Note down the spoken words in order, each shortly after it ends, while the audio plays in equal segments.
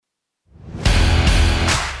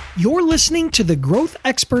You're listening to the Growth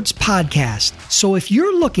Experts Podcast. So if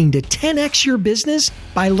you're looking to 10x your business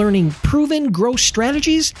by learning proven growth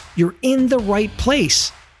strategies, you're in the right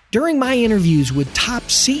place. During my interviews with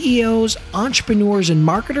top CEOs, entrepreneurs, and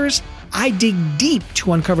marketers, I dig deep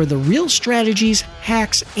to uncover the real strategies,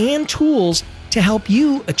 hacks, and tools to help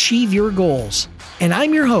you achieve your goals. And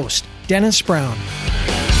I'm your host, Dennis Brown.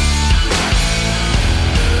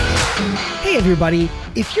 Hey everybody,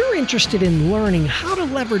 if you're interested in learning how to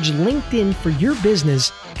leverage LinkedIn for your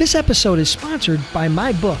business, this episode is sponsored by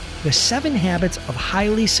my book, The 7 Habits of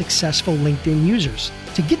Highly Successful LinkedIn Users.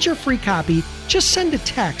 To get your free copy, just send a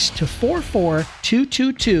text to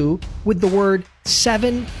 44222 with the word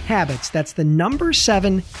 7 habits. That's the number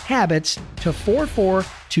 7 habits to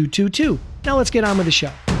 44222. Now let's get on with the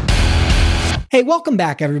show. Hey, welcome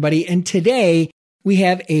back everybody. And today we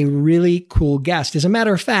have a really cool guest. As a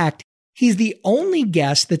matter of fact, he's the only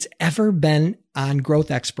guest that's ever been on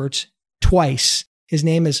Growth Experts twice. His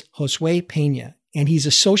name is Josue Pena, and he's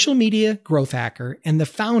a social media growth hacker and the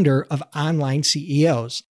founder of Online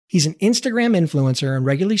CEOs. He's an Instagram influencer and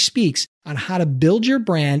regularly speaks on how to build your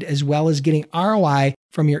brand as well as getting ROI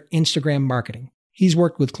from your Instagram marketing. He's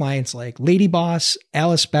worked with clients like Lady Boss,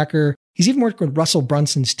 Alice Becker. He's even worked with Russell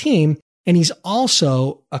Brunson's team, and he's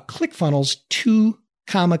also a ClickFunnels 2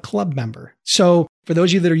 Club member. So for those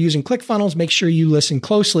of you that are using ClickFunnels, make sure you listen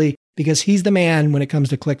closely because he's the man when it comes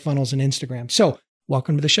to ClickFunnels and Instagram. So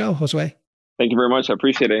welcome to the show, Josue. Thank you very much. I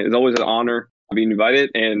appreciate it. It's always an honor being invited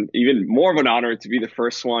and even more of an honor to be the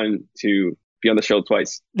first one to be on the show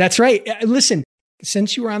twice. That's right. Listen,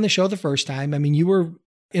 since you were on the show the first time, I mean, you were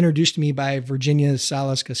introduced to me by Virginia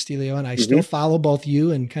Salas Castillo, and I still follow both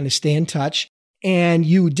you and kind of stay in touch. And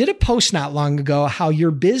you did a post not long ago how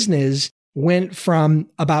your business went from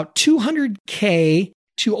about 200K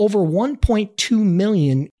to over 1.2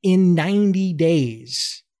 million in 90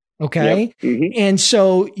 days. Okay. Yep. And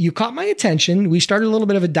so you caught my attention. We started a little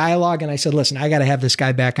bit of a dialogue and I said, listen, I got to have this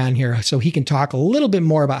guy back on here so he can talk a little bit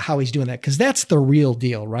more about how he's doing that. Cause that's the real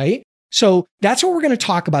deal, right? So that's what we're going to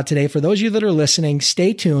talk about today. For those of you that are listening,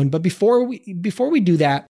 stay tuned. But before we do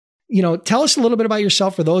that, tell us a little bit about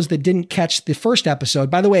yourself for those that didn't catch the first episode.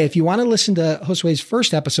 By the way, if you want to listen to Josue's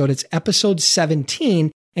first episode, it's episode 17,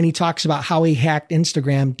 and he talks about how he hacked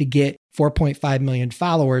Instagram to get 4.5 million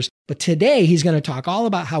followers. But today he's going to talk all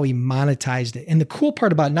about how he monetized it. And the cool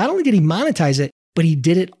part about not only did he monetize it, but he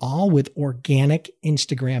did it all with organic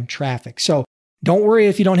Instagram traffic. So don't worry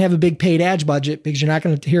if you don't have a big paid ads budget because you're not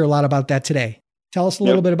going to hear a lot about that today. Tell us a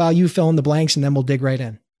little bit about you, fill in the blanks, and then we'll dig right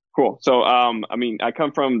in. Cool. So, I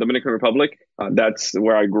come from Dominican Republic. That's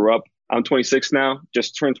where I grew up. I'm 26 now,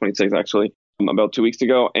 just turned 26 actually, about 2 weeks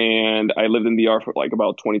ago. And I lived in DR for like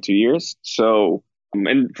about 22 years. So,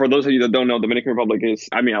 and for those of you that don't know, Dominican Republic is,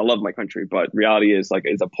 I love my country, but reality is like,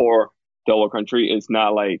 it's a poor, dull country. It's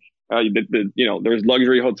not like, there's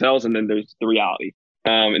luxury hotels and then there's the reality.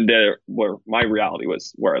 And there where my reality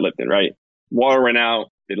was where I lived in, right? Water ran out,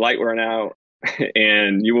 the light ran out,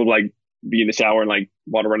 and you would like be in the shower and like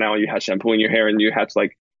water run out and you had shampoo in your hair and you had to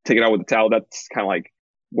like take it out with a towel. That's kind of like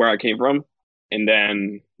where I came from. And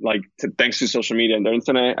then like thanks to social media and the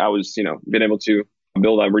internet, I was, been able to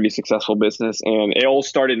build a really successful business. And it all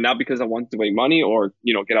started not because I wanted to make money or,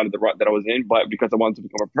 get out of the rut that I was in, but because I wanted to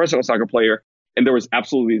become a professional soccer player. And there was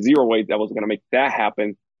absolutely zero way that I was going to make that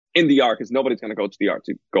happen in DR because nobody's going to go to DR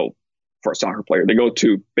to go for a soccer player. They go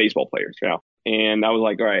to baseball players, And I was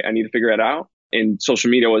like, all right, I need to figure it out. And social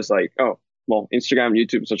media was like, oh, well, Instagram,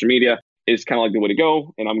 YouTube, social media is kind of like the way to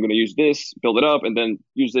go. And I'm going to use this, build it up, and then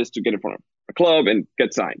use this to get in front of a club and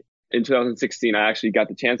get signed. In 2016, I actually got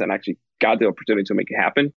the chance and actually got the opportunity to make it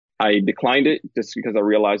happen. I declined it just because I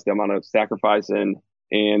realized the amount of sacrifice and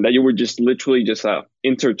that you were just literally just a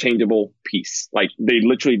interchangeable piece. Like they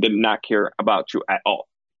literally did not care about you at all.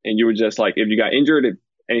 And you were just like, if you got injured, if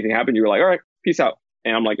anything happened, you were like, all right, peace out.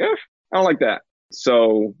 And I'm like, I don't like that.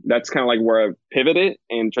 So that's kind of like where I pivoted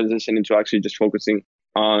and transitioned into actually just focusing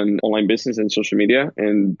on online business and social media.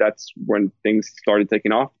 And that's when things started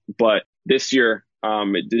taking off. But this year,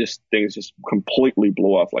 things just completely blew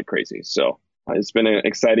off like crazy. So it's been an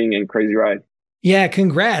exciting and crazy ride. Yeah,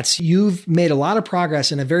 congrats. You've made a lot of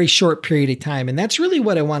progress in a very short period of time. And that's really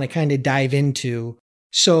what I want to kind of dive into.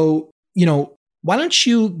 So, why don't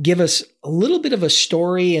you give us a little bit of a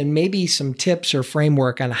story and maybe some tips or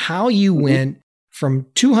framework on how you went from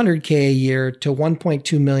 200K a year to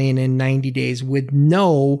 1.2 million in 90 days with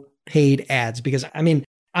no paid ads? Because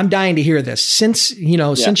I'm dying to hear this. Since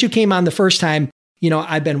you came on the first time,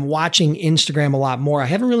 I've been watching Instagram a lot more. I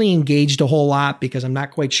haven't really engaged a whole lot because I'm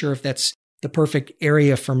not quite sure if that's the perfect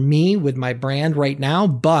area for me with my brand right now.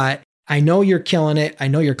 But I know you're killing it. I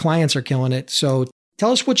know your clients are killing it. So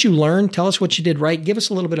tell us what you learned. Tell us what you did right. Give us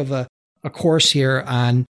a little bit of a course here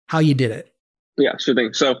on how you did it. Yeah, sure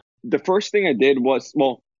thing. So the first thing I did was,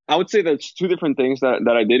 well, I would say there's two different things that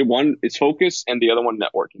I did. One is focus and the other one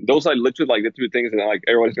networking. Those are literally like the two things that like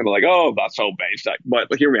everybody's gonna be like, oh, that's so basic. But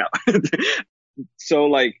hear me out. So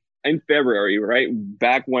like in February, right?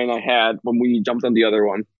 Back when we jumped on the other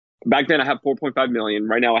one, back then I had 4.5 million.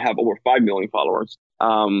 Right now I have over 5 million followers.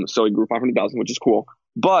 So it grew 500,000, which is cool.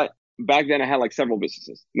 But back then I had like several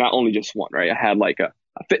businesses, not only just one, right? I had like a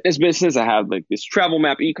fitness business. I had like this travel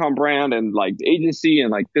map ecom brand and like the agency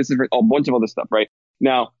and like this is a bunch of other stuff, right?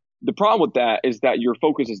 Now, the problem with that is that your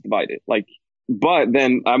focus is divided. Like, but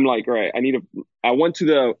then I'm like, all right, I went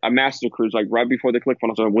to a master cruise like right before the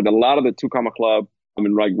ClickFunnels with a lot of the Two Comma Club. I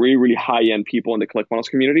mean, like really, really high end people in the ClickFunnels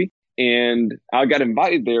community. And I got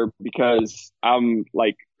invited there because I'm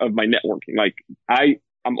like of my networking. Like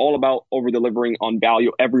I'm all about over delivering on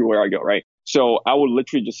value everywhere I go, right? So I would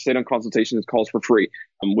literally just sit on consultations calls for free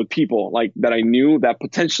with people like that I knew that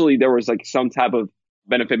potentially there was like some type of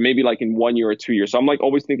benefit, maybe like in 1 year or 2 years. So I'm like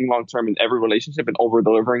always thinking long term in every relationship and over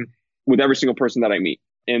delivering with every single person that I meet.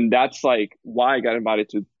 And that's like why I got invited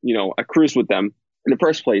to, a cruise with them in the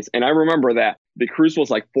first place. And I remember that the cruise was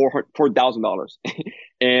like $4,000.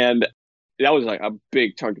 And that was like a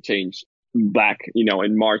big chunk of change back,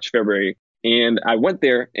 in March, February. And I went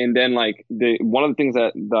there, and then like one of the things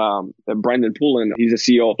that Brandon Poulin, he's a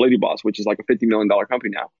CEO of Lady Boss, which is like a $50 million company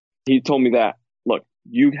now. He told me that, look,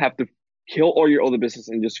 you have to kill all your other business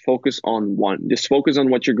and just focus on one. Just focus on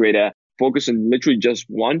what you're great at. Focus on literally just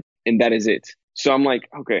one, and that is it. So I'm like,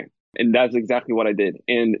 okay. And that's exactly what I did.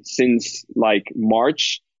 And since like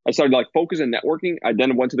March, I started like focus on networking. I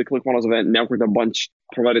then went to the ClickFunnels event, networked a bunch,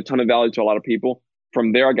 provided a ton of value to a lot of people.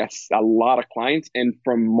 From there, I got a lot of clients. And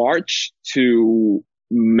from March to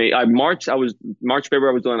May, March,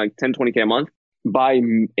 February, I was doing like 10, 20K a month. By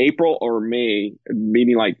April or May,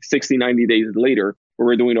 meaning like 60, 90 days later, we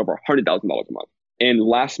were doing over $100,000 a month. And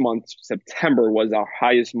last month, September, was our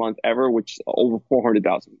highest month ever, which is over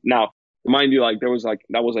 400,000. Now, mind you, like that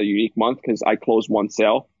was a unique month because I closed one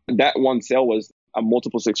sale. That one sale was a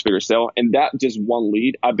multiple six-figure sale. And that just one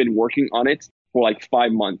lead, I've been working on it for like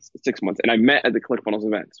 5 months, 6 months. And I met at the ClickFunnels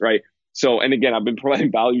events, right? So, and again, I've been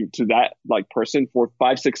providing value to that like person for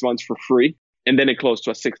 5-6 months for free. And then it closed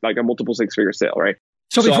to a multiple six-figure sale, right?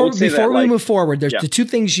 So before we move forward, there's the two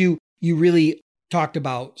things you really talked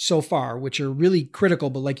about so far, which are really critical,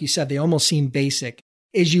 but like you said, they almost seem basic,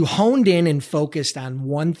 is you honed in and focused on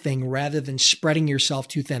one thing rather than spreading yourself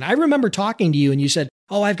too thin. I remember talking to you and you said,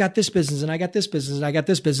 oh, I've got this business and I got this business and I got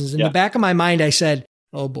this business. In the back of my mind, I said,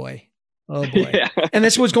 oh boy. Yeah. And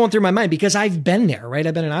that's what's going through my mind because I've been there, right?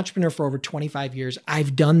 I've been an entrepreneur for over 25 years.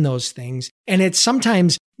 I've done those things. And it's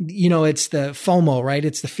sometimes, it's the FOMO, right?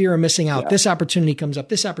 It's the fear of missing out. Yeah. This opportunity comes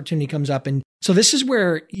up. And so this is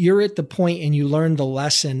where you're at the point and you learn the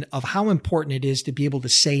lesson of how important it is to be able to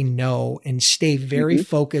say no and stay very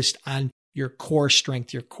focused on your core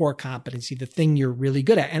strength, your core competency, the thing you're really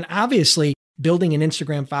good at. And obviously, building an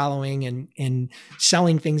Instagram following and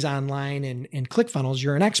selling things online and ClickFunnels,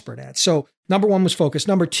 you're an expert at. So number one was focus.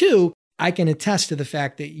 Number two, I can attest to the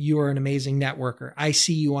fact that you are an amazing networker. I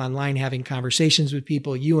see you online having conversations with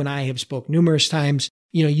people. You and I have spoke numerous times.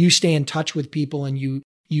 You stay in touch with people and you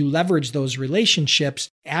leverage those relationships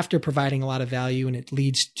after providing a lot of value, and it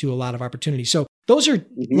leads to a lot of opportunity. So those are,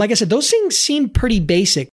 like I said, those things seem pretty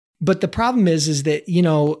basic, but the problem is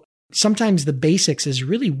that, sometimes the basics is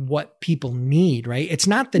really what people need, right? It's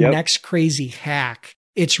not the next crazy hack.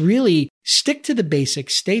 It's really stick to the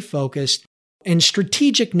basics, stay focused, and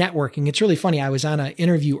strategic networking. It's really funny. I was on an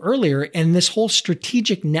interview earlier and this whole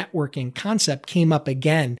strategic networking concept came up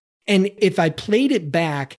again. And if I played it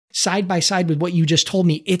back side by side with what you just told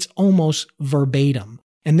me, it's almost verbatim.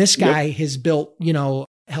 And this guy has built,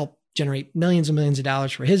 helped generate millions and millions of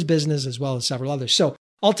dollars for his business as well as several others. So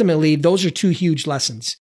ultimately, those are two huge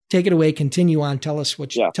lessons. Take it away. Continue on. Tell us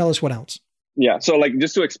what else. Yeah. So like,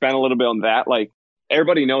 just to expand a little bit on that, like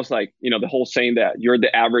everybody knows, like, the whole saying that you're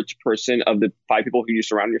the average person of the 5 people who you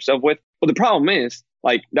surround yourself with. But the problem is,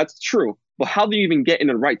 like, that's true. But how do you even get in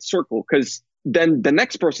the right circle? Because then the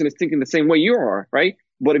next person is thinking the same way you are, right?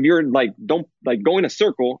 But if you're like, don't like go in a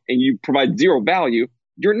circle and you provide zero value,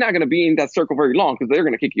 you're not going to be in that circle very long because they're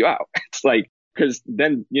going to kick you out. It's like, because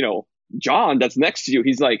then, John that's next to you,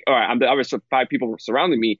 he's like, all right, I'm the average of 5 people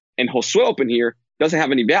surrounding me, and Josue up in here doesn't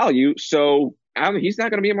have any value, so he's not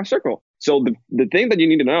going to be in my circle. So the thing that you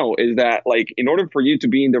need to know is that, like, in order for you to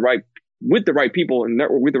be with the right people and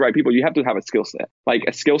network with the right people, you have to have a skill set, like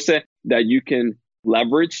a skill set that you can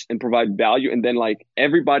leverage and provide value. And then like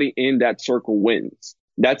everybody in that circle wins.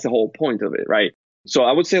 That's the whole point of it, right? So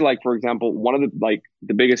I would say like, for example, one of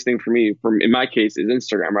the biggest thing for me in my case is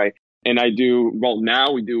Instagram, right? And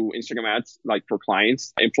now we do Instagram ads like for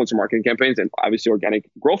clients, influencer marketing campaigns, and obviously organic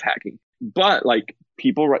growth hacking. But like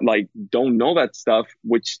people like don't know that stuff,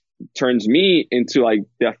 which turns me into like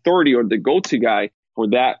the authority or the go-to guy for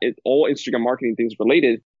that. All Instagram marketing things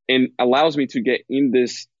related, and allows me to get in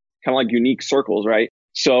this kind of like unique circles, right?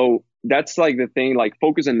 So that's like the thing, like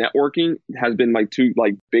focus and networking has been my two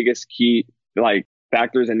like biggest key like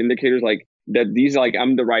factors and indicators, like that these like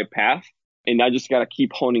I'm the right path, and I just got to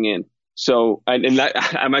keep honing in. So, and that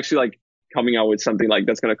I'm actually like coming out with something like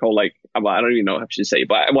that's going to call like, I don't even know how I should say,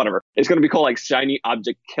 but whatever. It's going to be called like Shiny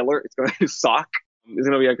Object Killer. It's going to be SOC. It's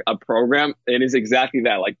going to be like a program. And it's exactly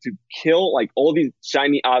that, like to kill like all these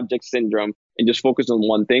shiny object syndrome and just focus on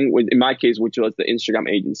one thing. In my case, which was the Instagram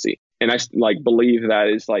agency. And I like believe that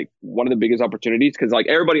is like one of the biggest opportunities, because like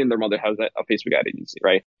everybody and their mother has a Facebook ad agency,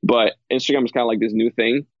 right? But Instagram is kind of like this new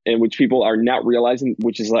thing in which people are not realizing,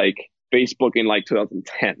 which is like Facebook in like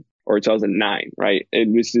 2010 or 2009, right? It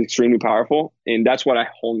was extremely powerful. And that's what I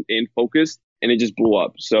honed in, focused, and it just blew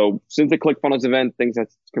up. So since the ClickFunnels event, things have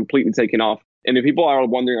completely taken off. And if people are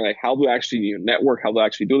wondering like, how do I actually network? How do I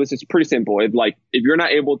actually do this? It's pretty simple. It's like, if you're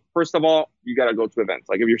not able, first of all, you got to go to events.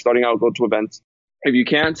 Like if you're starting out, go to events. If you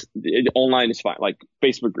can't, online is fine. Like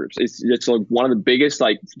Facebook groups, it's like one of the biggest,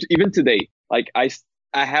 like even today, like I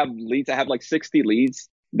have leads. I have like 60 leads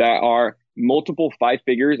that are multiple 5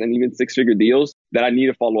 figures and even 6-figure deals that I need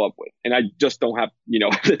to follow up with. And I just don't have,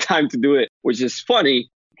 the time to do it, which is funny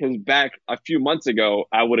because back a few months ago,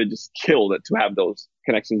 I would have just killed it to have those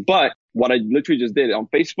connections. But what I literally just did on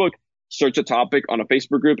Facebook, search a topic on a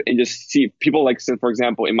Facebook group and just see people like, for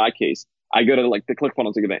example, in my case, I go to like the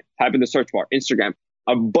ClickFunnels event, type in the search bar, Instagram.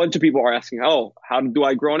 A bunch of people are asking, oh, how do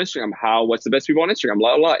I grow on Instagram? What's the best people on Instagram?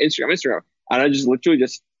 Blah, blah, blah, Instagram. And I just literally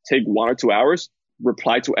just take 1 or 2 hours,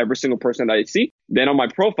 reply to every single person that I see. Then on my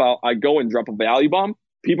profile, I go and drop a value bomb.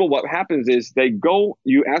 People, what happens is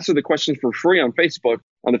you answer the questions for free on Facebook,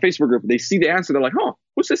 on the Facebook group. They see the answer. They're like, oh,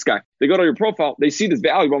 who's this guy? They go to your profile. They see this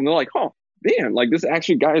value bomb. They're like, oh, man, like this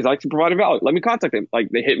actually guy is actually providing value. Let me contact him. Like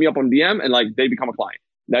they hit me up on DM and like they become a client.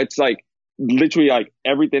 That's like literally like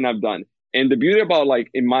everything I've done. And the beauty about like,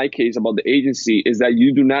 in my case, about the agency is that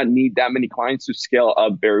you do not need that many clients to scale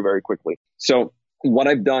up very, very quickly. So what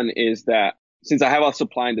I've done is that since I have a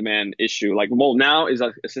supply and demand issue, like, well, now is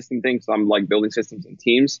a system thing. So I'm like building systems and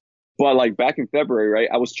teams. But like back in February, right,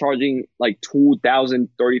 I was charging like $2,000,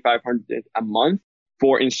 $3,500 a month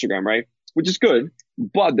for Instagram, right? Which is good.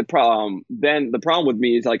 But the problem with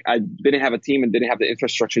me is like, I didn't have a team and didn't have the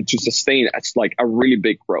infrastructure to sustain like a really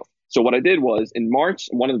big growth. So what I did was in March,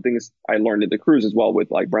 one of the things I learned at the cruise as well with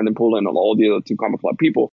like Brandon Poulin and all the other Team Karma Club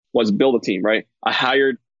people was build a team, right? I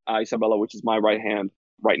hired Isabella, which is my right hand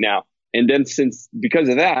right now. And then because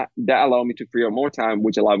of that allowed me to free up more time,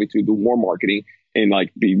 which allowed me to do more marketing and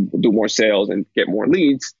like do more sales and get more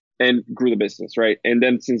leads and grew the business, right? And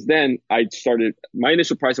then since then I started, my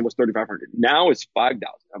initial pricing was $3,500. Now it's $5,000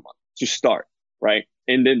 a month to start, right?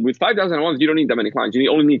 And then with $5,000 a month, you don't need that many clients.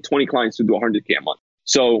 You only need 20 clients to do $100K a month.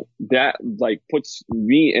 So that like puts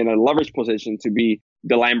me in a leverage position to be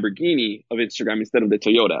the Lamborghini of Instagram instead of the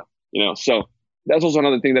Toyota, So that's also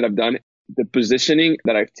another thing that I've done. The positioning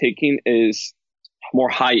that I've taken is more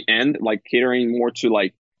high end, like catering more to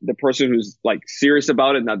like the person who's like serious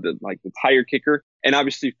about it, not the tire kicker. And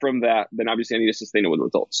obviously from that, then obviously I need to sustain it with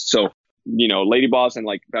results. So, Lady Boss and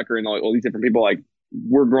like Becker and all these different people, like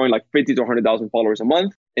we're growing like 50 to 100,000 followers a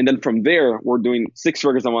month. And then from there, we're doing 6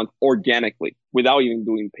 figures a month organically without even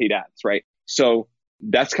doing paid ads, right? So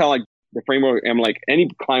that's kind of like the framework. I'm like, any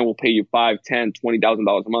client will pay you $5,000, $10,000,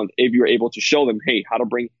 $20,000 a month if you're able to show them, hey, how to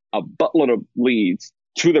bring a buttload of leads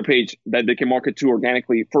to their page that they can market to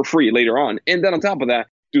organically for free later on. And then on top of that,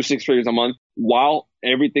 do 6 figures a month while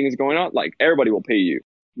everything is going on. Like everybody will pay you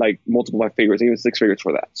like multiple 5 figures, even 6 figures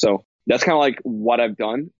for that. So that's kind of like what I've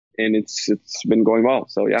done. And it's been going well.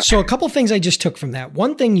 So yeah. So a couple of things I just took from that.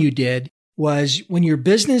 One thing you did was when your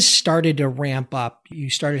business started to ramp up, you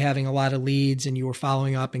started having a lot of leads and you were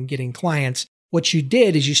following up and getting clients. What you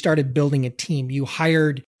did is you started building a team. You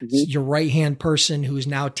hired your right-hand person who is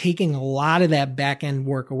now taking a lot of that back-end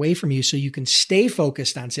work away from you so you can stay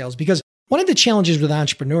focused on sales. Because one of the challenges with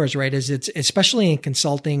entrepreneurs, right, is it's especially in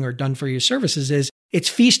consulting or done for you services is it's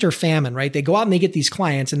feast or famine, right? They go out and they get these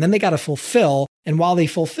clients and then they got to fulfill. And while they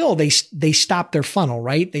fulfill, they stop their funnel,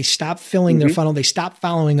 right? They stop filling their funnel. They stop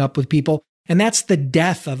following up with people. And that's the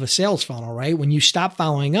death of a sales funnel, right? When you stop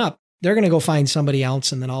following up, they're going to go find somebody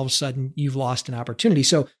else. And then all of a sudden you've lost an opportunity.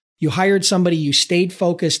 So you hired somebody, you stayed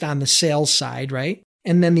focused on the sales side, right?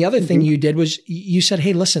 And then the other thing you did was you said,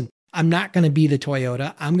 hey, listen, I'm not going to be the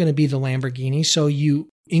Toyota. I'm going to be the Lamborghini. So you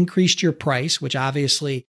increased your price, which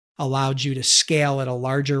obviously allowed you to scale at a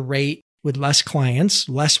larger rate with less clients,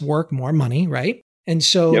 less work, more money, right? And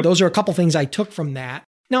so those are a couple things I took from that.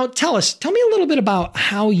 Now tell me a little bit about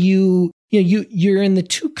how you're in the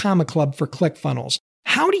 2 Comma Club for ClickFunnels.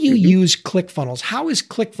 How do you use ClickFunnels? How is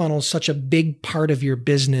ClickFunnels such a big part of your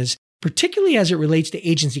business, particularly as it relates to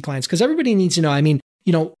agency clients? Because everybody needs to know, I mean,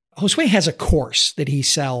 Josue has a course that he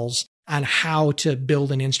sells on how to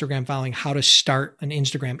build an Instagram following, how to start an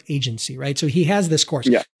Instagram agency, right? So he has this course,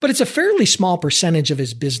 but it's a fairly small percentage of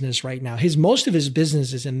his business right now. Most of his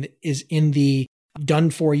business is in the done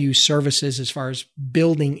for you services as far as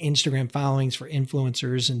building Instagram followings for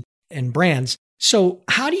influencers and brands. So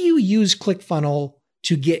how do you use ClickFunnels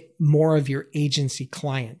to get more of your agency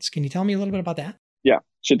clients? Can you tell me a little bit about that? Yeah,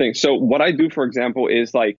 sure thing. So what I do, for example,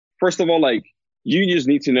 is first of all, you just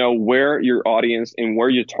need to know where your audience and where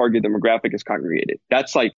your target demographic is congregated.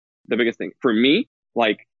 That's the biggest thing. For me,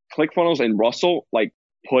 ClickFunnels and Russell,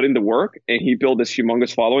 put in the work and he built this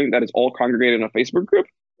humongous following that is all congregated in a Facebook group.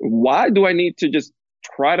 Why do I need to just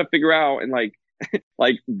try to figure out and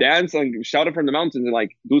dance and shout it from the mountains and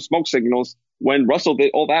do smoke signals when Russell did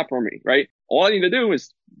all that for me, right? All I need to do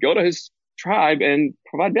is go to his tribe and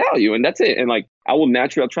provide value, and that's it. And I will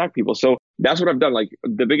naturally attract people. So that's what I've done.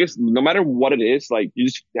 The biggest, no matter what it is, you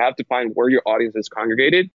just have to find where your audience is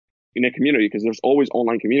congregated in a community, because there's always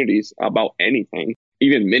online communities about anything,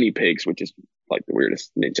 even mini pigs, which is the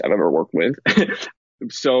weirdest niche I've ever worked with.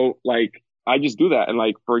 So I just do that.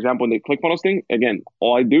 And for example, in the ClickFunnels thing, again,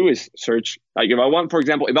 all I do is search. If I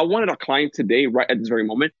wanted a client today, right at this very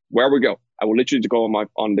moment, where we go, I will literally just go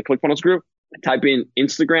on the ClickFunnels group, type in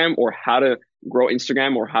Instagram or how to grow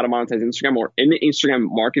Instagram or how to monetize Instagram or any Instagram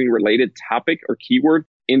marketing related topic or keyword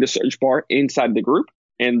in the search bar inside the group.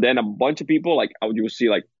 And then a bunch of people, you will see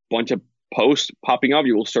a bunch of posts popping up.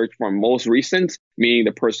 You will search for most recent, meaning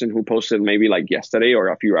the person who posted maybe yesterday or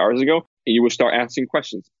a few hours ago. And you will start asking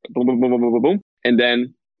questions. Boom, boom, boom, boom, boom, boom, boom. And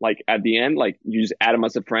then at the end, you just add them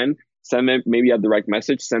as a friend, send them maybe a direct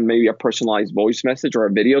message, send maybe a personalized voice message or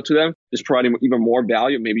a video to them, just providing even more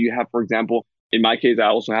value. Maybe you have, for example, in my case, I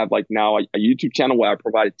also have now a YouTube channel where I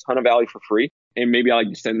provide a ton of value for free. And maybe I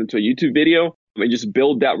send them to a YouTube video and just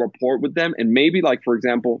build that rapport with them. And maybe for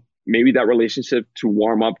example, maybe that relationship to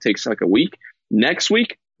warm up takes a week. Next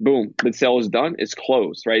week, boom, the sale is done. It's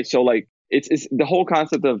closed, right? So it's the whole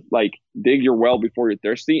concept of dig your well before you're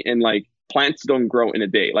thirsty. And plants don't grow in a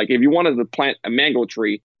day. If you wanted to plant a mango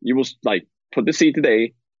tree, you will put the seed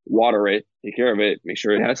today, water it, take care of it, make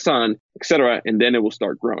sure it has sun, etc., and then it will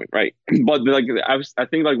start growing, right? But I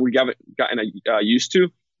think we gotten used to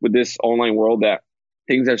with this online world that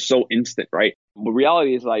things are so instant, right? But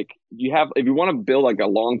reality is if you want to build a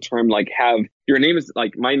long term, have your name is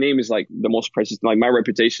my name is the most precious, my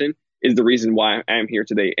reputation is the reason why I am here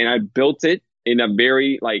today, and I built it in a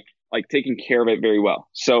very taking care of it very well.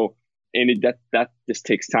 So and that just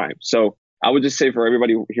takes time. So I would just say for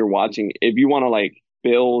everybody here watching, if you want to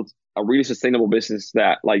build a really sustainable business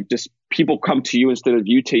that just people come to you instead of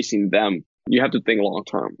you chasing them, you have to think long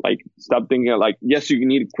term. Stop thinking yes, you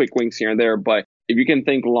need quick wins here and there, but if you can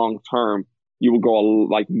think long term, you will go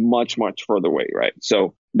much, much further away, right?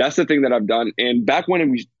 So that's the thing that I've done. And back when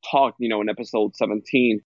we talked, in episode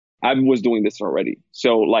 17, I was doing this already.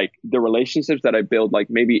 So the relationships that I built,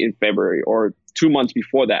 maybe in February or 2 months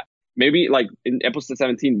before that, maybe in episode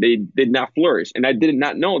 17, they did not flourish. And I did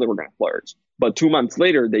not know they were going to flourish. But 2 months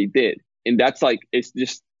later, they did. And that's it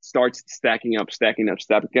just starts stacking up.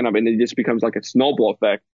 And it just becomes a snowball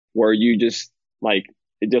effect where you just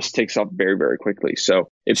it just takes up very, very quickly. So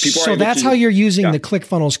if people so that's how you're using the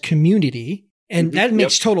ClickFunnels community. And that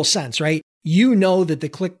makes total sense, right? You know that the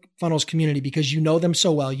ClickFunnels community, because you know them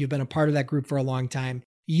so well, you've been a part of that group for a long time.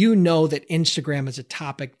 You know that Instagram is a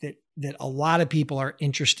topic that a lot of people are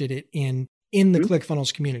interested in the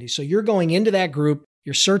ClickFunnels community. So you're going into that group,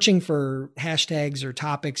 you're searching for hashtags or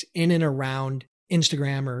topics in and around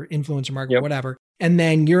Instagram or influencer marketing, or whatever. And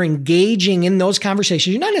then you're engaging in those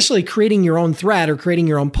conversations. You're not necessarily creating your own thread or creating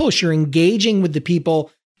your own post. You're engaging with the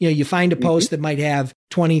people. You find a post that might have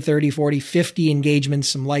 20, 30, 40, 50 engagements,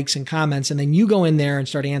 some likes and comments, and then you go in there and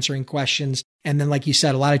start answering questions. And then, like you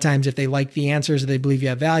said, a lot of times if they like the answers, or they believe you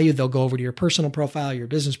have value, they'll go over to your personal profile, your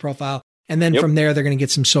business profile. And then from there, they're going to get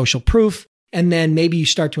some social proof. And then maybe you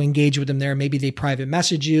start to engage with them there. Maybe they private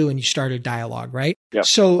message you and you start a dialogue, right? Yep,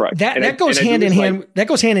 so correct. that goes hand in hand. That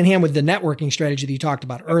goes hand in hand with the networking strategy that you talked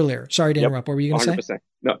about earlier. Sorry to interrupt. What were you going to say?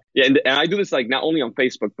 No. Yeah. And I do this like not only on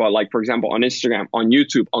Facebook, but like, for example, on Instagram, on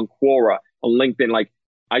YouTube, on Quora, on LinkedIn. Like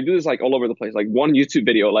I do this like all over the place. Like one YouTube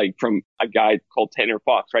video, like from a guy called Tanner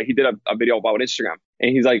Fox, right? He did a video about Instagram,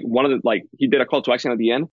 and he's like he did a call to action at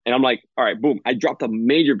the end. And I'm like, all right, boom. I dropped a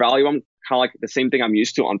major value. I'm kind of like the same thing I'm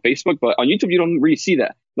used to on Facebook, but on YouTube, you don't really see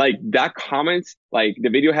that. Like that comment, like the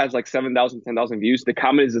video has like 7,000, 10,000 views. The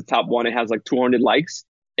comment is the top one. It has like 200 likes.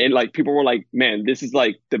 And like people were like, man, this is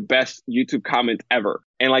like the best YouTube comment ever.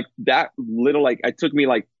 And like that little, like it took me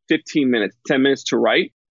like 15 minutes, 10 minutes to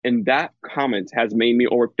write. And that comment has made me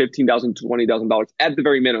over $15,000 to $20,000 at the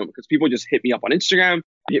very minimum, because people just hit me up on Instagram,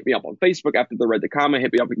 hit me up on Facebook after they read the comment,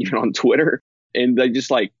 hit me up even on Twitter. And they just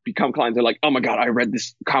like become clients. They're like, oh my God, I read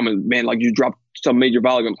this comment, man, like you dropped some major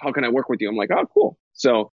value. How can I work with you? I'm like, oh, cool.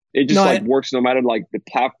 So it just works no matter like the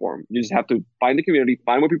platform. You just have to find the community,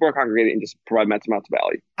 find where people are congregated, and just provide massive amounts of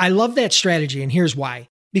value. I love that strategy. And here's why.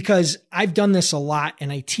 Because I've done this a lot,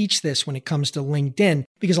 and I teach this when it comes to LinkedIn,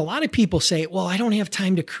 because a lot of people say, well, I don't have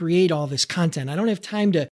time to create all this content. I don't have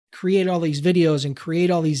time to create all these videos and create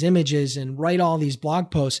all these images and write all these blog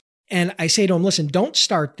posts. And I say to them, listen, don't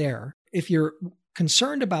start there. If you're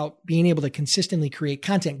concerned about being able to consistently create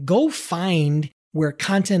content, go find where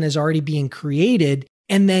content is already being created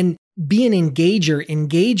and then be an engager,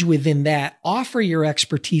 engage within that, offer your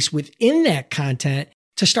expertise within that content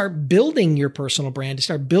to start building your personal brand, to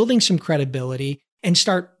start building some credibility and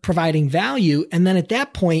start providing value. And then at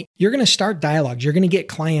that point, you're going to start dialogues. You're going to get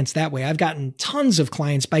clients that way. I've gotten tons of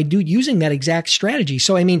clients by using that exact strategy.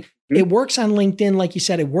 So, I mean, it works on LinkedIn, like you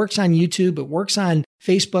said, it works on YouTube, it works on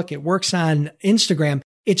Facebook, it works on Instagram.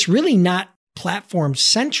 It's really not platform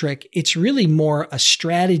centric. It's really more a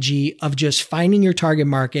strategy of just finding your target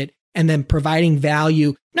market and then providing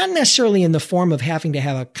value, not necessarily in the form of having to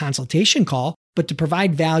have a consultation call, but to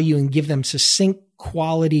provide value and give them succinct,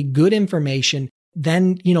 quality, good information.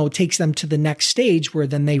 Then, takes them to the next stage where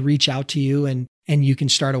then they reach out to you and you can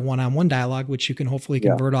start a one-on-one dialogue, which you can hopefully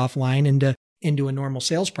convert offline into a normal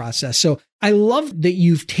sales process. So I love that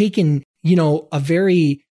you've taken, a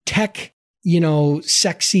very tech,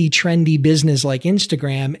 sexy, trendy business like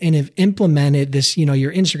Instagram and have implemented this,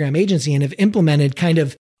 your Instagram agency, and have implemented kind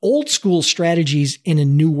of old school strategies in a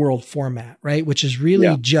new world format, right? Which is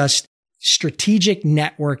really just strategic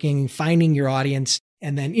networking, finding your audience.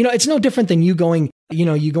 And then, it's no different than you going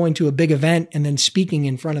to a big event and then speaking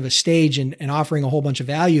in front of a stage and offering a whole bunch of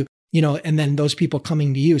value. And then those people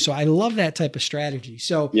coming to you. So I love that type of strategy.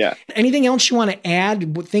 So anything else you want to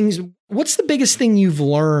add? What's the biggest thing you've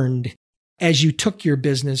learned as you took your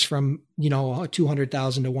business from,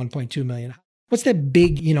 200,000 to 1.2 million? What's that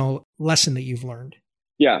big, lesson that you've learned?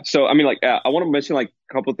 Yeah. So, I mean, like, I want to mention like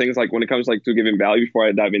a couple of things, like when it comes like to giving value before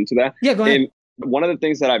I dive into that. Yeah, go ahead. And one of the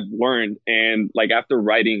things that I've learned, and like after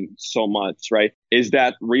writing so much, right, is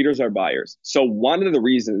that readers are buyers. So one of the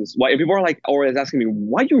reasons why, and people are like always asking me,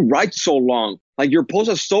 why you write so long? Like your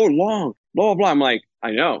posts are so long, blah, blah, blah. I'm like,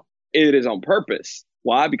 I know it is on purpose.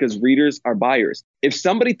 Why? Because readers are buyers. If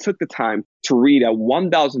somebody took the time to read a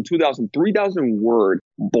 1,000, 2,000, 3,000 word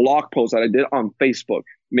blog post that I did on Facebook,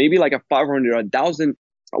 maybe like a 500, 1,000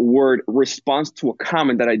 word response to a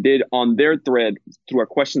comment that I did on their thread through a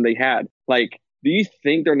question they had, like, do you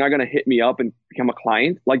think they're not going to hit me up and become a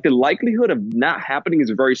client? Like the likelihood of not happening is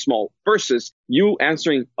very small versus you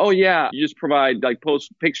answering, oh yeah, you just provide like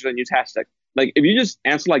post pictures and use hashtags. Like if you just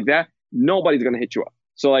answer like that, nobody's going to hit you up.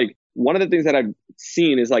 So like one of the things that I've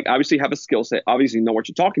seen is like, obviously have a skill set, obviously know what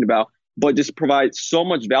you're talking about, but just provide so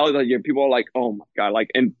much value that people are like, oh my God, like,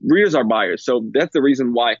 and readers are buyers. So that's the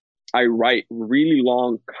reason why I write really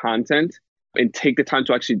long content and take the time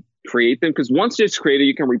to actually create them, because once it's created,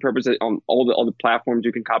 you can repurpose it on all the platforms.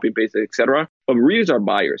 You can copy and paste it, etc. But readers are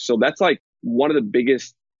buyers, so that's like one of the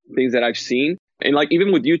biggest things that I've seen. And like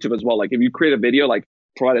even with YouTube as well, like if you create a video, like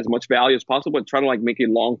provide as much value as possible, but try to like make it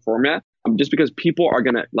long format, just because people are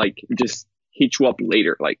gonna like just hit you up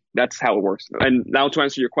later. Like that's how it works. And now to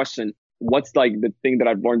answer your question, what's like the thing that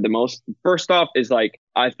I've learned the most? First off is like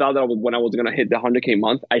I thought that when I was gonna hit the 100K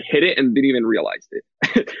month, I hit it and didn't even realize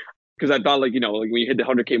it. Because I thought like, like when you hit the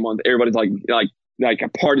 100K month, everybody's like a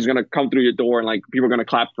party's going to come through your door and like people are going to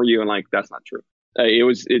clap for you. And like, that's not true. It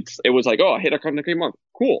was like, oh, I hit a 100K month.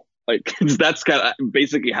 Cool. Like that's kind of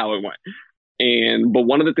basically how it went. But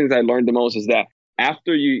one of the things I learned the most is that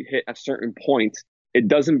after you hit a certain point, it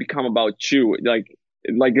doesn't become about you. Like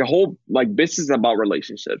the whole like business is about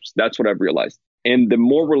relationships. That's what I've realized. And the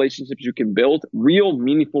more relationships you can build, real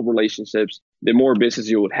meaningful relationships, the more business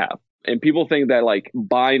you would have. And people think that like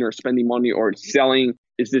buying or spending money or selling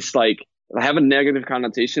is this like, have a negative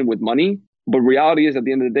connotation with money. But reality is at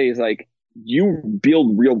the end of the day is like you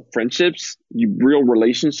build real friendships, you real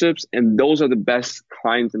relationships, and those are the best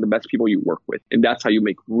clients and the best people you work with. And that's how you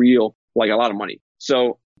make real, like a lot of money.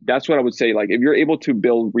 So that's what I would say. Like if you're able to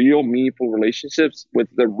build real meaningful relationships with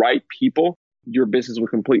the right people, your business will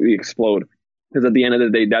completely explode. Because at the end of the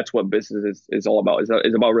day, that's what business is all about.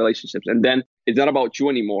 It's about relationships. And then it's not about you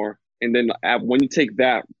anymore. And then when you take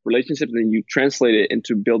that relationship and you translate it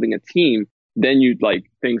into building a team, then you like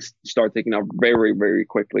things start taking off very, very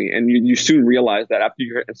quickly. And you soon realize that after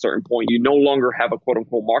you hit a certain point, you no longer have a quote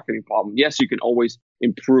unquote marketing problem. Yes, you can always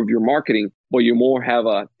improve your marketing, but you more have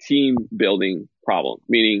a team building problem,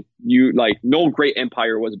 meaning you like no great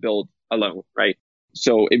empire was built alone, right?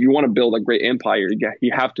 So if you want to build a great empire,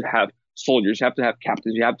 you have to have soldiers, you have to have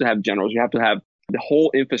captains, you have to have generals, you have to have the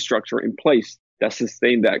whole infrastructure in place that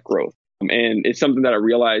sustain that growth. And it's something that I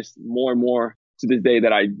realized more and more to this day,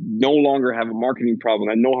 that I no longer have a marketing problem.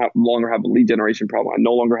 I no longer have a lead generation problem. I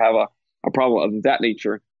no longer have a problem of that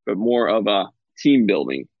nature, but more of a team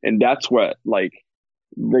building. And that's what like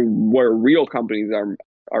where real companies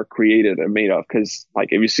are created and made of. Cause like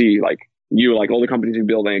if you see like all the companies you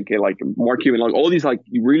build, like Mark Cuban, like all these like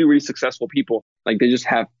really, really successful people, like they just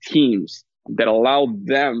have teams that allow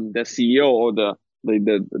them, the CEO or the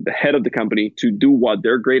head of the company, to do what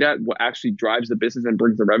they're great at, what actually drives the business and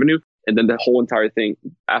brings the revenue. And then the whole entire thing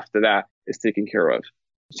after that is taken care of.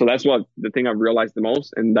 So that's what the thing I've realized the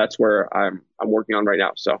most. And that's where I'm working on right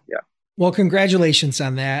now. So, yeah. Well, congratulations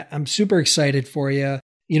on that. I'm super excited for you.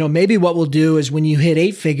 You know, maybe what we'll do is when you hit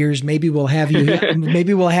 8 figures, maybe we'll have you here on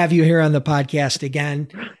the podcast again.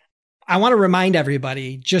 I want to remind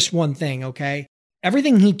everybody just one thing. Okay.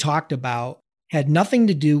 Everything he talked about had nothing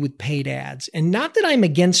to do with paid ads. And not that I'm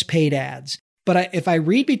against paid ads, but if I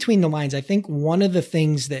read between the lines, I think one of the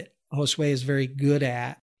things that Josue is very good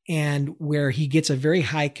at and where he gets a very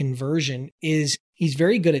high conversion is he's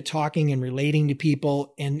very good at talking and relating to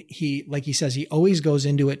people. And he, like he says, he always goes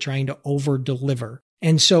into it trying to over deliver.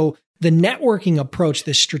 And so the networking approach,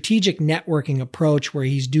 the strategic networking approach where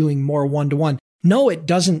he's doing more one-to-one, no, it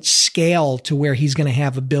doesn't scale to where he's going to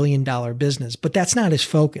have $1 billion business, but that's not his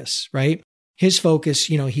focus, right? His focus,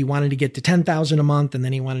 you know, he wanted to get to 10,000 a month, and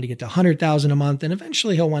then he wanted to get to 100,000 a month, and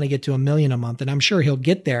eventually he'll want to get to 1 million a month. And I'm sure he'll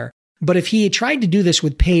get there. But if he had tried to do this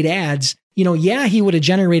with paid ads, you know, yeah, he would have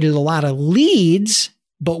generated a lot of leads,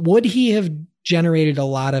 but would he have generated a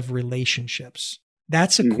lot of relationships?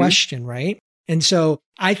 That's a question, right? And so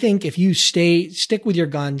I think if you stick with your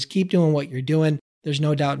guns, keep doing what you're doing, there's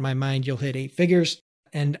no doubt in my mind you'll hit 8 figures.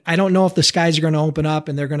 And I don't know if the skies are going to open up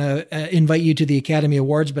and they're going to invite you to the Academy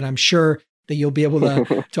Awards, but I'm sure that you'll be able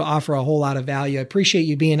to offer a whole lot of value. I appreciate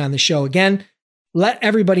you being on the show again. Let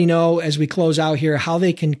everybody know as we close out here how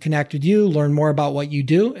they can connect with you, learn more about what you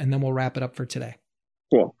do, and then we'll wrap it up for today.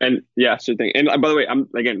 Cool. And yeah, sure thing. And by the way, I'm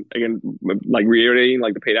again, like reiterating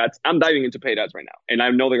like the paid ads. I'm diving into paid ads right now, and I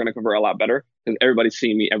know they're going to convert a lot better because everybody's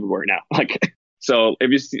seeing me everywhere now. Like, so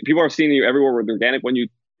if you see, people are seeing you everywhere with organic, when you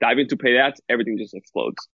dive into paid ads, everything just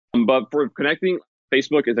explodes. But for connecting,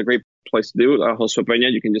 Facebook is a great place to do. Josue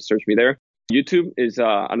Peña, you can just search me there. YouTube is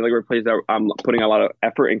another great place that I'm putting a lot of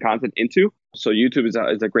effort and content into. So YouTube is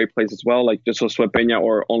a great place as well. Like just Josue Peña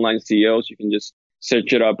or online CEOs, you can just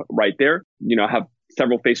search it up right there. You know, I have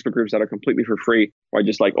several Facebook groups that are completely for free, where I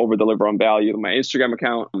just like over deliver on value. My Instagram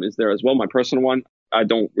account is there as well, my personal one. I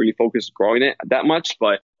don't really focus growing it that much,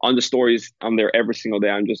 but on the stories, I'm there every single day.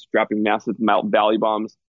 I'm just dropping massive value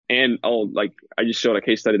bombs. And like I just showed a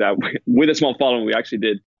case study that with a small following, we actually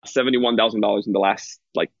did $71,000 in the last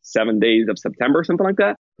like 7 days of September, something like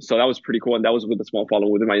that. So that was pretty cool. And that was with a small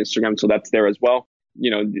following within my Instagram. So that's there as well.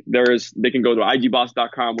 You know, they can go to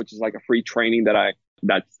igboss.com, which is like a free training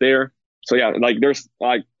that's there. So yeah, like there's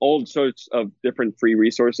like all sorts of different free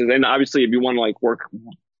resources. And obviously if you want to like work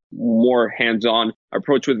more hands-on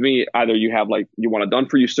approach with me, either you have like, you want a done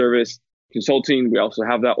for you service consulting, we also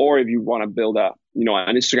have that. Or if you want to build an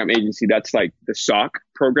Instagram agency, that's like the SOC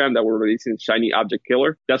program that we're releasing, Shiny Object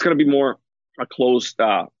Killer. That's going to be more a closed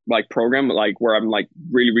like program, like where I'm like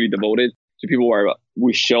really, really devoted to people, where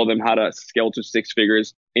we show them how to scale to 6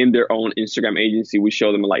 figures in their own Instagram agency. We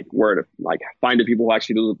show them like where to like find the people who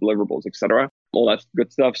actually do the deliverables, etc. All that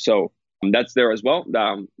good stuff. So that's there as well.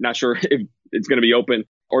 Not sure if it's going to be open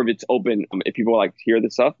or if it's open if people like hear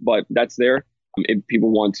this stuff, but that's there. If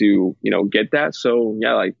people want to, get that. So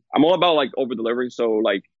yeah, like I'm all about like over delivering. So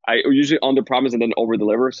like I usually under promise and then over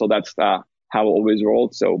deliver. So that's how it always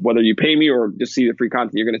rolled. So whether you pay me or just see the free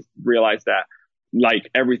content, you're going to realize that like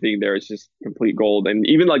everything there is just complete gold. And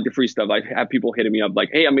even like the free stuff, I have people hitting me up like,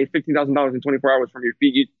 hey, I made $15,000 in 24 hours from your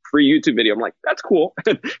free YouTube video. I'm like, that's cool.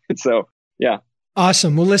 So yeah.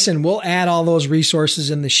 Awesome. Well, listen, we'll add all those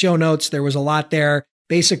resources in the show notes. There was a lot there.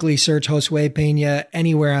 Basically search Josue Pena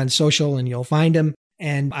anywhere on social and you'll find him.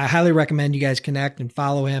 And I highly recommend you guys connect and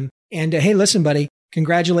follow him. And hey, listen, buddy,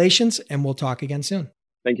 congratulations. And we'll talk again soon.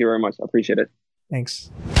 Thank you very much. I appreciate it.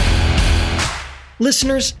 Thanks.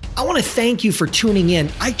 Listeners, I want to thank you for tuning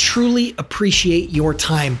in. I truly appreciate your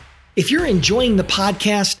time. If you're enjoying the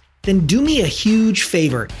podcast, then do me a huge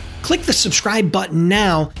favor. Click the subscribe button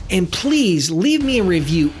now and please leave me a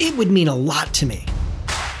review. It would mean a lot to me.